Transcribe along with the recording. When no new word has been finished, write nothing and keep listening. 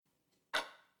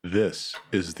This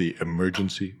is the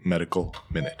Emergency Medical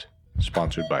Minute,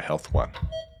 sponsored by Health One.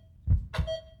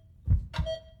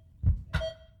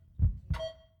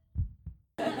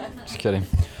 Just kidding.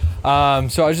 So I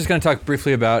was just going to talk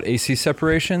briefly about AC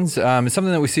separations. It's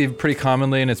something that we see pretty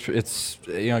commonly, and it's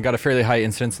got a fairly high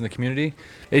incidence in the community.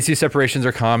 AC separations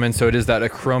are common, so it is that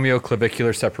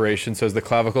acromioclavicular separation. So as the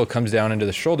clavicle comes down into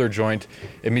the shoulder joint,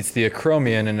 it meets the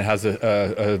acromion, and it has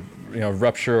a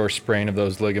rupture or sprain of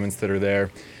those ligaments that are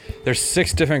there. There's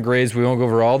 6 different grades. We won't go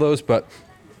over all those, but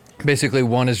basically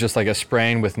one is just like a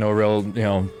sprain with no real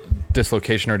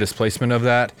dislocation or displacement of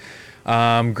that.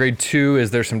 Grade 2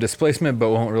 is there's some displacement, but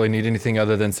won't really need anything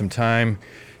other than some time.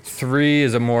 3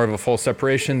 is more of a full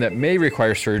separation that may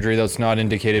require surgery, though it's not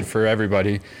indicated for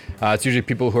everybody. It's usually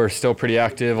people who are still pretty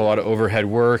active, a lot of overhead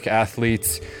work,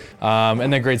 athletes.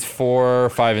 And then grades 4,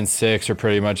 5, and 6 are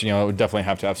pretty much, definitely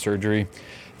have to have surgery.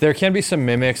 There can be some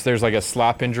mimics. There's like a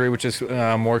slap injury, which is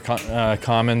more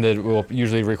common, that will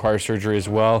usually require surgery as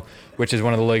well, which is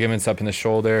one of the ligaments up in the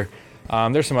shoulder.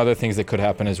 There's some other things that could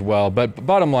happen as well, but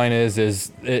bottom line is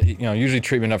usually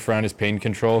treatment up front is pain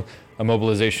control,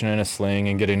 immobilization in a sling,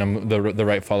 and getting them the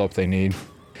right follow-up they need.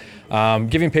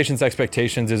 Giving patients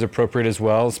expectations is appropriate as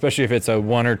well, especially if it's a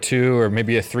 1 or 2 or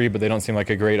maybe a 3, but they don't seem like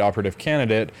a great operative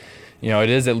candidate. It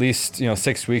is at least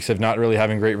 6 weeks of not really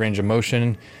having great range of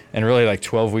motion, and really like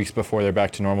 12 weeks before they're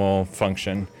back to normal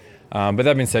function. But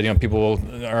that being said, people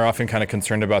are often kind of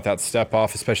concerned about that step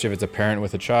off, especially if it's a parent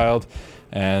with a child,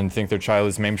 and think their child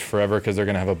is maimed forever because they're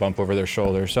going to have a bump over their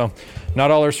shoulder. So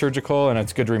not all are surgical, and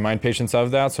it's good to remind patients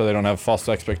of that so they don't have false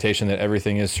expectation that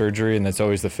everything is surgery and that's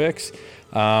always the fix.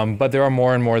 But there are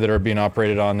more and more that are being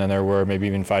operated on than there were maybe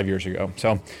even 5 years ago.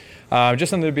 So just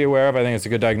something to be aware of. I think it's a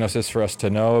good diagnosis for us to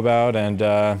know about, and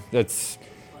it's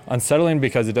unsettling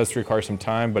because it does require some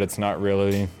time, but it's not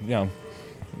really,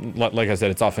 like I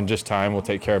said, it's often just time will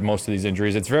take care of most of these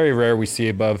injuries. It's very rare we see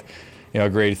above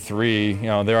grade 3.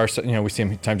 There are, we see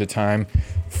them time to time.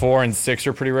 4 and 6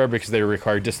 are pretty rare because they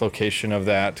require dislocation of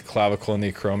that clavicle and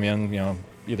the acromion,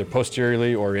 either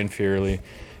posteriorly or inferiorly.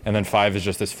 And then 5 is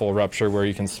just this full rupture where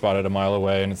you can spot it a mile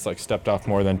away, and it's like stepped off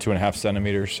more than 2.5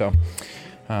 centimeters. So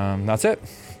that's it.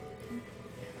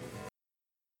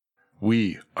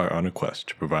 We are on a quest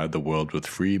to provide the world with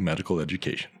free medical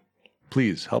education.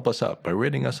 Please help us out by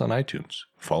rating us on iTunes,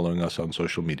 following us on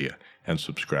social media, and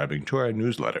subscribing to our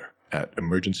newsletter at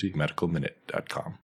emergencymedicalminute.com.